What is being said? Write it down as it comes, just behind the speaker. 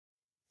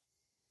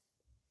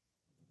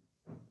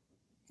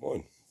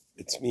Moin,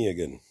 it's me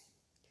again,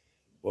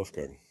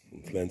 Wolfgang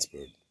from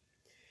Flensburg.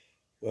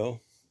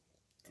 Well,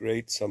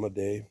 great summer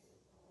day.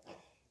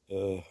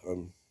 We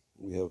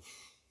have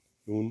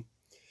noon.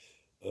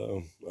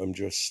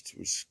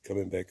 Was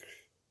coming back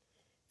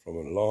from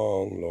a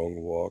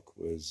long walk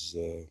with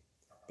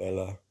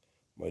Bella,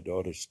 my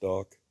daughter's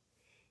dog.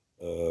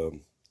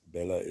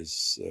 Bella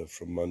is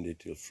from Monday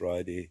till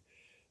Friday,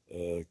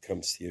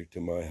 comes here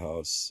to my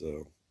house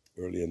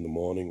early in the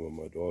morning when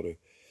my daughter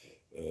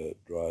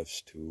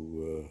drives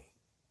to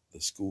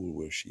the school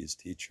where she is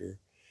teacher.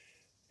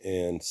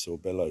 And so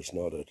Bella is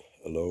not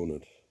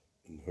alone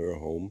in her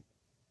home.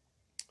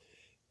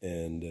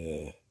 And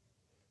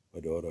my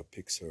daughter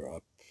picks her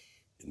up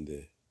in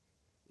the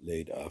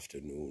late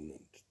afternoon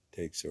and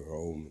takes her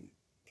home.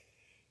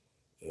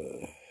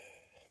 And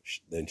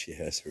then she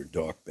has her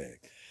dog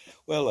back.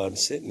 Well, I'm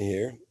sitting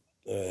here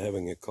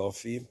having a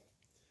coffee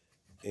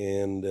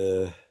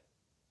and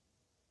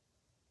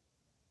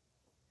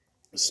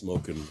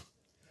smoking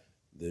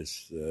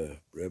this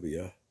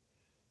Brevia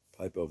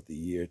pipe of the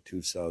year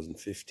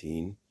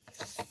 2015,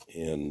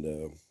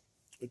 and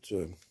it's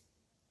a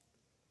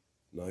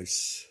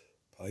nice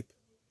pipe.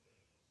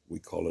 We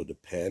call it a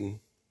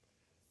pan.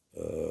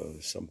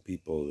 Some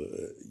people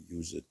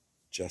use it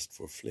just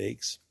for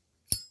flakes.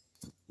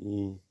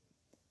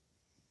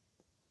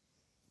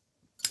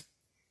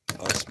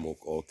 I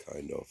smoke all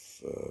kind of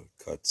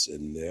cuts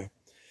in there,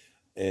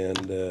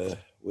 and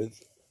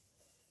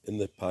in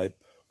the pipe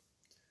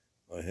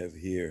I have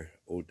here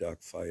Old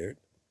Dark Fired.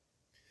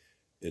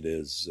 It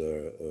is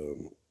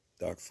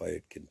Dark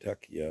Fired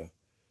Kentucky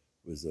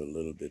with a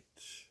little bit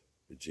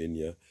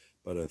Virginia,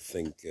 but I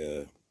think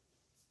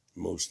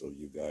most of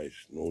you guys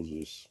know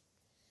this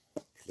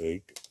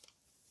flake.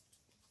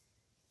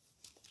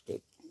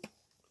 But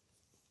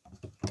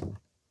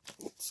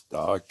it's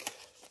dark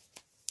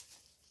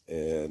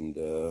and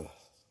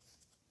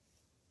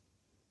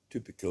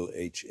typical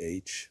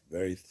HH,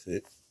 very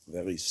thick,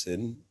 very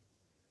thin,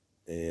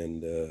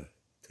 and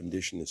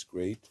condition is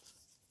great.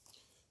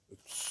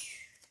 It's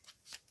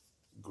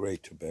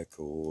great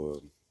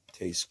tobacco,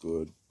 tastes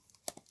good.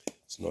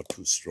 It's not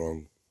too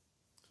strong.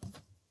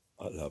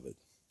 I love it.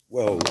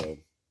 Well,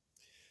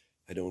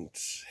 I don't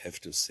have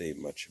to say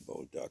much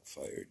about Dark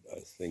Fired. I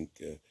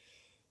think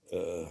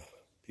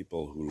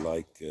people who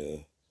like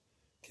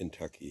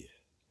Kentucky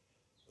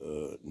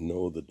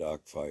know the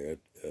Dark Fired,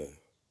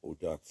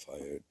 Dark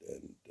Fired,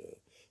 and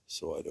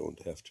so I don't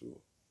have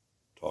to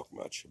talk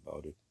much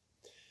about it.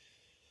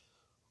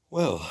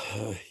 Well,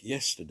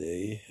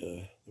 yesterday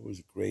there was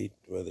great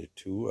weather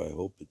too. I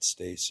hope it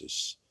stays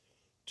this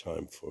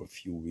time for a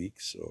few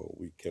weeks so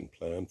we can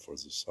plan for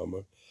the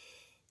summer.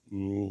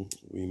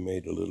 We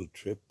made a little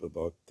trip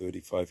about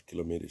 35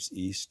 kilometers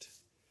east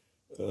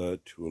to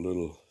a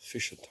little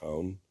fisher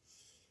town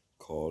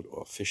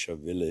fisher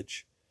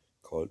village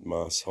called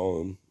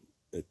Maasholm.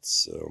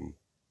 It's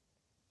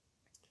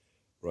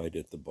right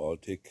at the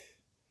Baltic,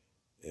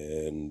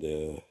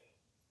 and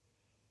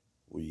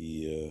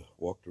we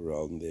walked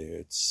around there.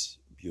 It's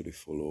a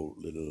beautiful old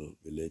little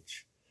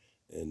village,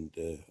 and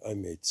I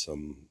made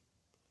some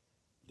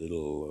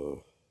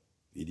little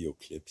video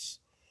clips,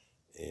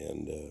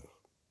 and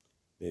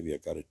maybe I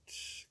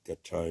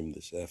got time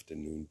this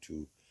afternoon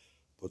to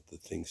put the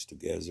things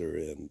together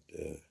and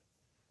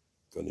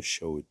gonna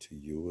show it to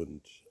you,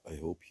 and I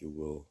hope you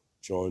will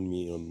join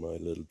me on my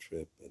little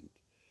trip, and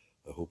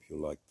I hope you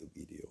like the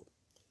video.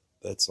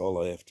 That's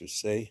all I have to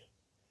say,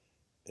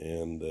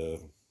 and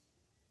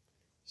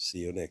see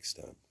you next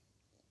time.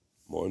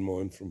 Moin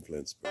Moin from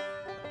Flensburg.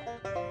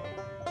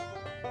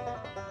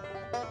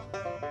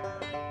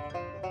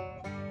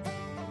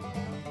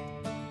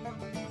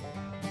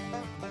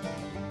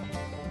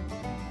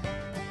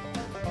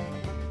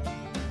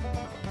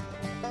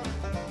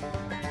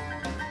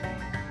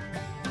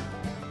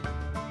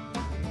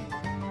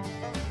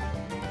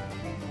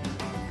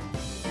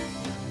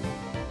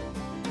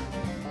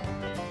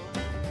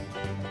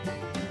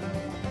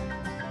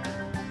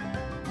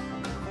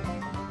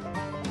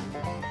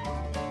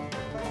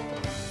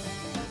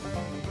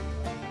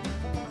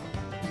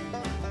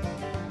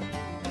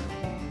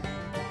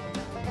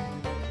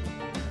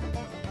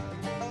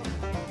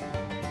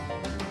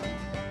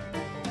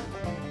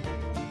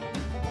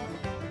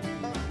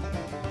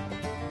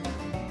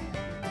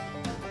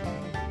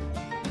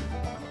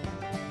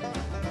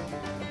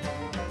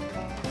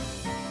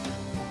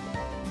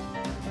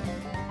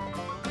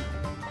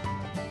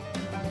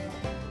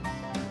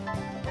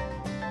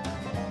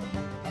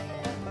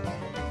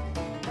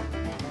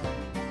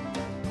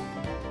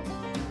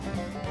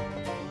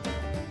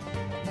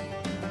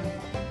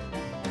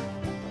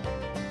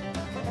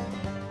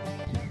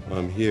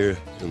 I'm here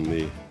in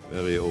the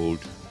very old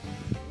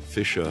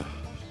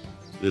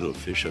little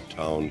fisher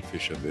town,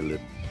 fisher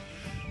village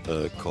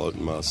called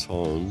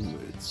Maasholm.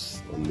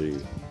 It's on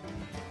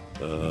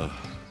the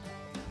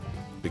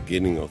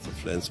beginning of the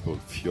Flensburg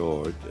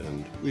fjord,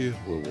 and we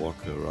will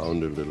walk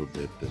around a little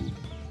bit and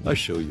I'll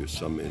show you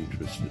some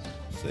interesting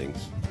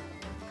things.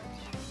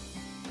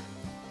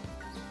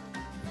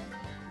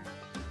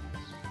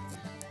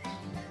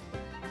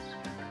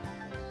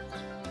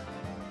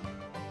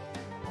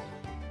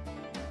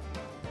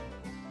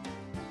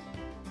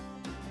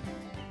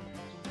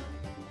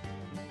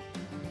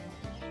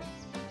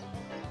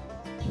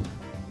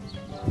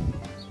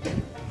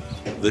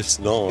 This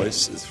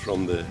noise is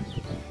from the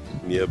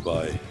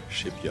nearby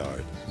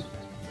shipyard.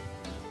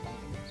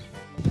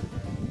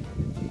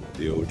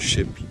 The old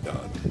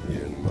shipyard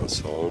here in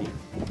Maasholm.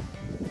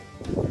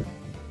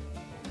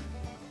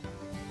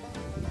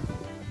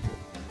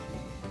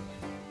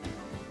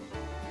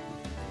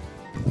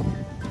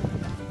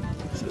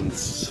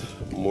 Since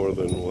more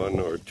than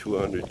 100 or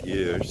 200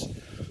 years,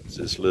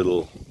 this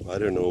little, I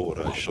don't know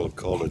what I shall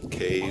call it,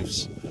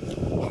 caves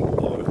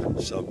or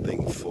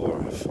something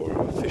for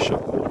fisher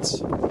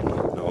boats.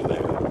 Now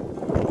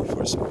they're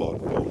for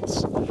sport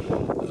boats.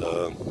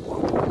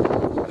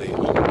 They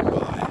owned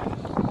by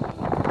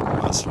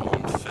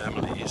Maasholm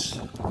families,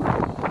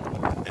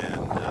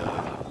 and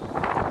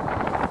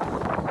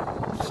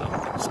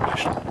something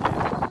special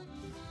here.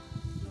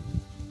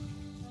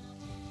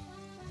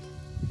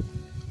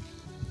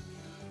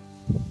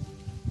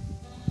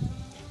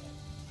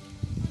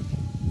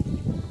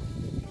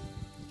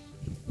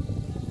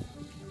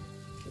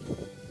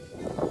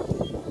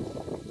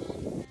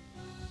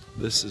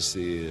 This is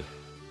the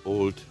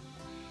old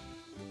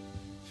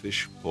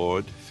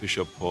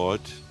fisher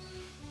port,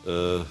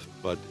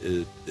 but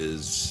it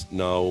is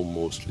now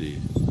mostly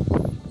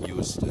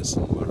used as a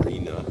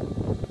marina.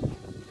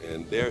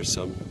 And there are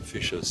some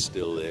fishers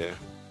still there.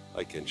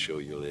 I can show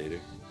you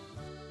later.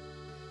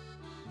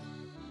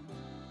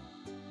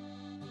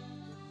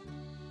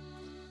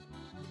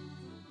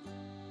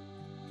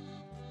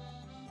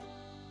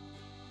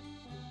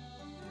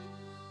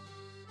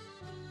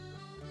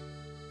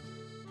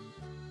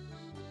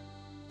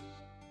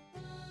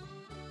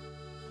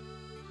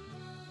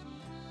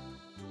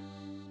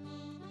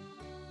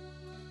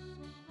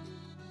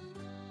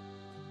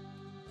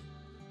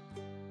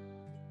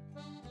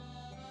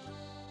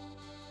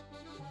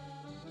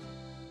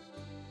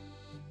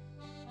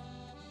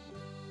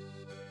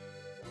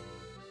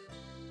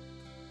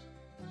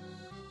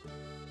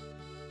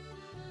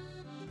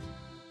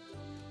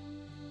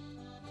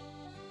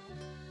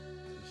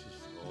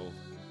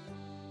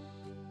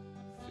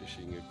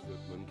 Fishing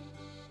equipment.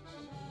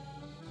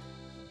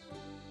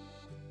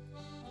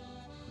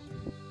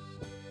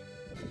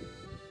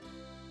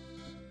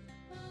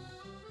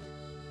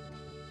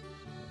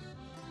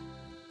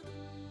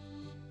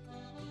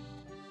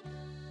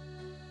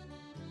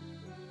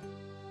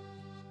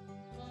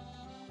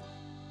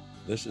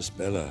 This is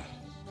Bella,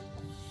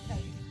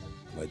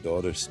 my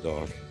daughter's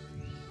dog.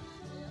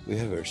 We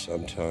have her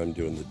sometime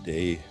during the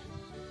day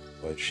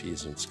while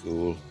she's in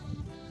school.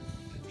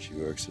 She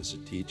works as a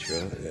teacher,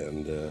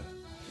 and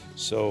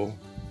so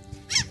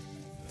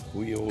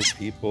we old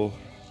people,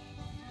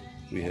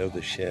 we have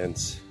the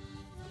chance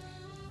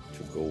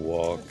to go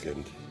walk,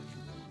 and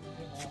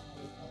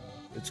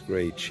it's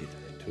great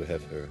to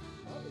have her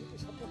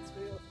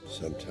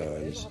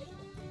sometimes.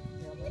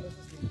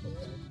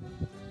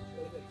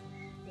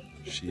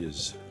 She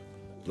is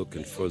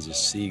looking for the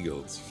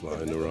seagulls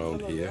flying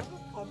around here.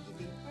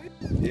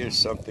 Here's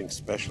something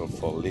special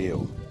for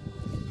Leo.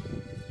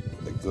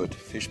 A good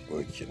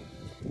Fischbrötchen,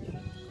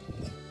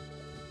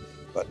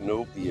 but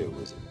no beer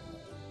with it.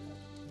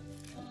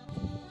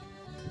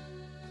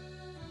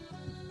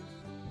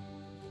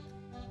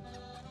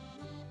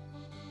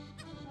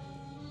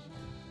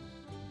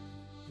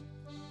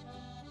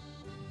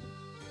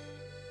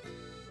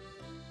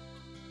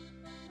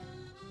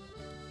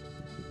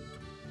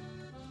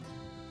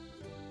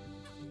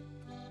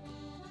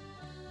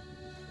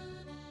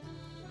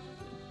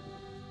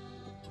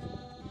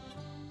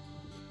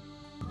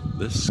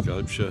 This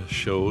sculpture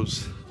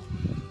shows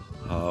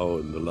how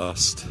in the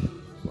last,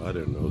 I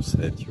don't know,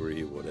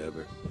 century,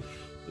 whatever,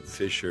 the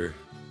fisher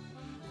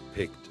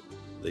picked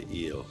the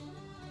eel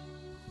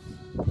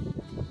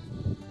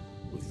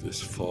with this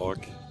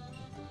fork.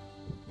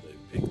 They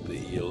picked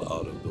the eel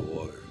out of the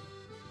water.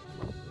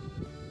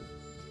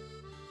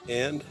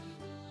 And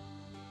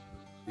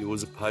he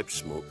was a pipe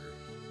smoker.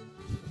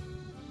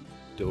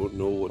 Don't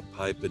know what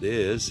pipe it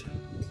is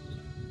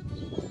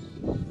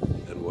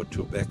and what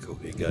tobacco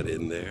he got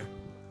in there,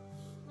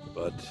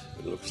 but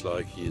it looks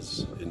like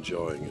he's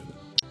enjoying it.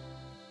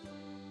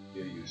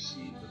 Here you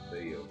see the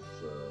Bay of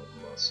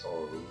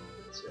Maasholm,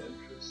 its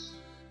entrance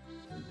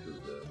into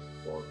the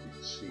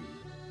Baltic Sea,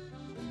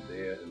 and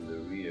there in the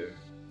rear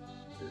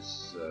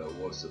this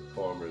was the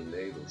former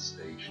naval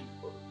station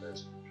for the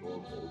fast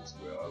patrol boats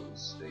where I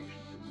was stationed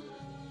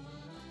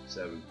in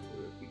the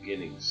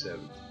beginning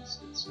 70s.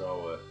 It's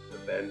now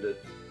abandoned,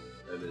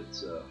 and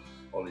it's a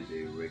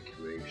holiday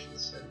recreation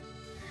center.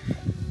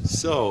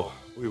 So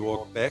we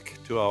walk back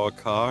to our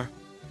car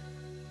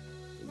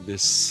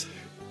this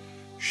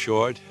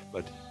short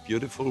but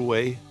beautiful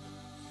way,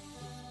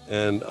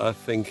 and I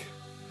think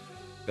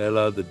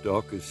Bella the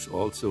dog is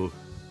also,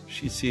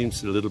 she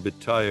seems a little bit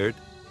tired,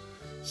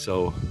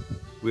 so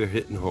we're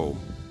heading home.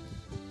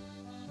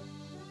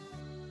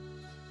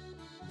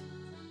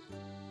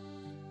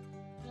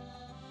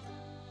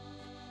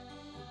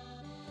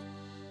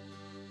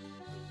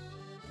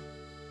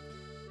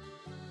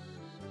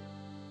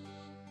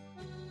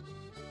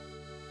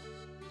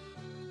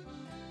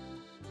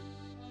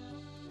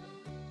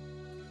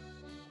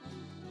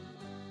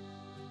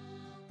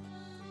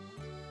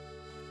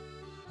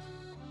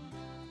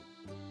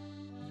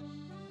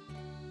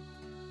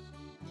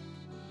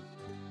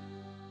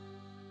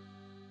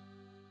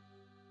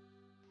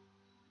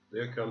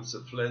 There comes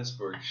the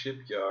Flensburg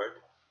shipyard.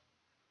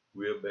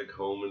 We're back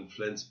home in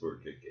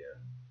Flensburg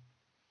again.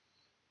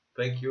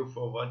 Thank you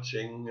for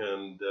watching,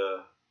 and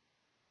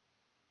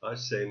I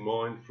say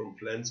moin from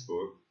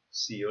Flensburg.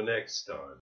 See you next time.